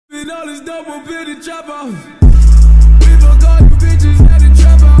Spending all this dope on building trap house. We forgot the bitches at the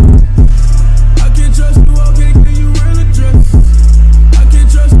trap house. I can't trust you, okay, can you real address? I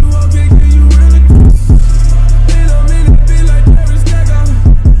can't trust you, okay, can you real address? They don't mean to be like Paris Gaga.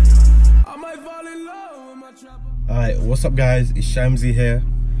 I might fall in love with my trapper. Alright, what's up guys? It's Shamsi here.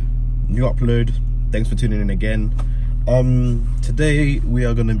 New upload. Thanks for tuning in again. Today we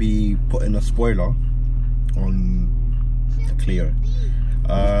are gonna be putting a spoiler on the Clio.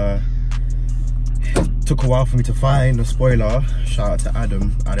 Took a while for me to find a spoiler. Shout out to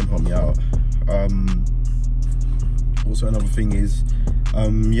Adam. Adam helped me out. Also another thing is,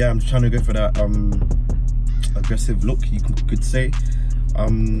 yeah, I'm trying to go for that aggressive look, you could say.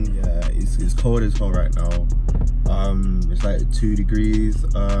 Yeah, it's cold as hell right now. It's like 2 degrees.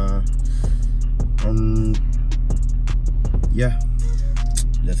 Yeah,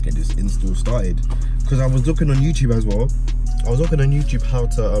 let's get this install started. Because I was looking on YouTube as well. I was looking on YouTube how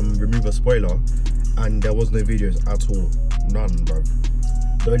to remove a spoiler, and there was no videos at all. None, bro.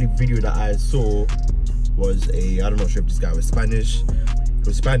 The only video that I saw was I'm not sure if this guy was Spanish. He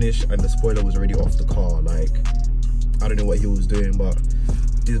was Spanish and the spoiler was already off the car. Like, I don't know what he was doing, but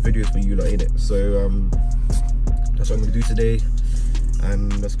this video is for you lot, innit? So that's what I'm gonna do today,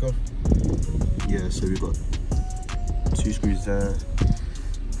 and let's go. Yeah, so we've got 2 screws there,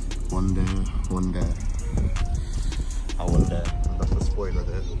 one there, one there, and one there. That's the spoiler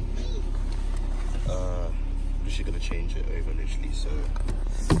there. I'm just gonna change it over literally. So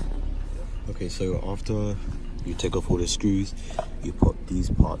yeah. Okay, so after you take off all the screws, you put these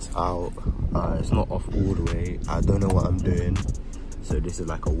parts out. It's not off all the way. I don't know what I'm doing, so this is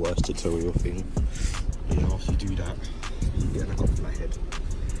like a worse tutorial thing. But yeah, after you do that, you get like a flathead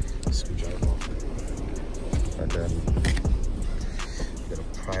screwdriver, and then you're gonna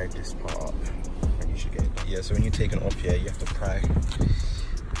pry this part up, and you should get it. Yeah, so when you take it off here, you have to pry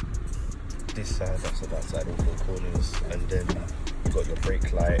this side, that side, all 4 corners, and then you got your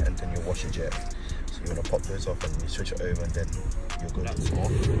brake light and then your washer jet. So you want to pop those off and you switch it over, and then you're good. That's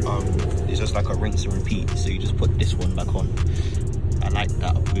off. It's just like a rinse and repeat. So you just put this one back on. I like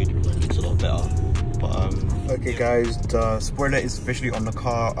that upgraded one, it looks a lot better. But okay guys, the spoiler is officially on the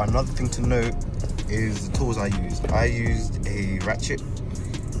car. Another thing to note is the tools I used. I used a ratchet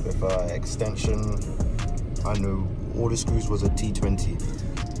with an extension. I know all the screws was a T20.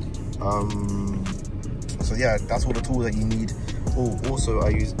 So yeah, that's all the tools that you need. Oh, also I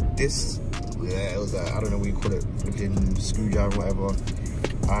used this. Yeah, it was I don't know what you call it, flipping screwdriver, whatever,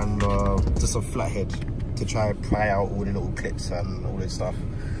 and just a flathead to try and pry out all the little clips and all this stuff.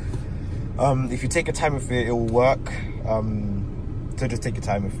 If you take your time with it, it will work. So just take your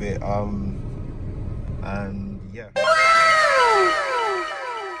time with it. And yeah.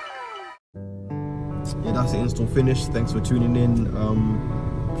 Yeah, that's the install finished. Thanks for tuning in.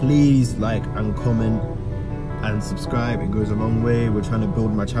 Please like and comment and subscribe. It goes a long way. We're trying to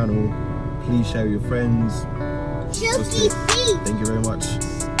build my channel. Please share with your friends. Chuki. Thank you very much.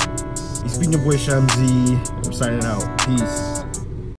 It's been your boy Shamsi. I'm signing out. Peace.